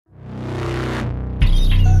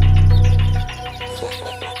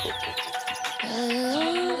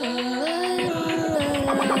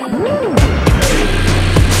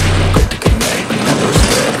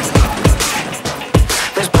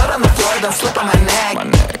on my neck.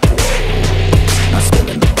 Not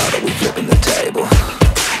spilling the bottle, we flipping the table.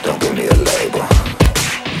 Don't give me a label,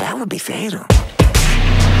 that would be fatal.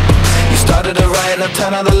 You started a riot, now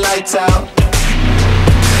turn all the lights out,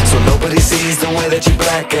 so nobody sees the way that you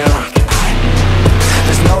black out.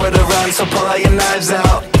 There's nowhere to run, so pull all your knives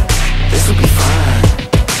out. This will be fun.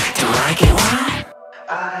 Do I get one?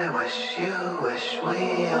 I wish you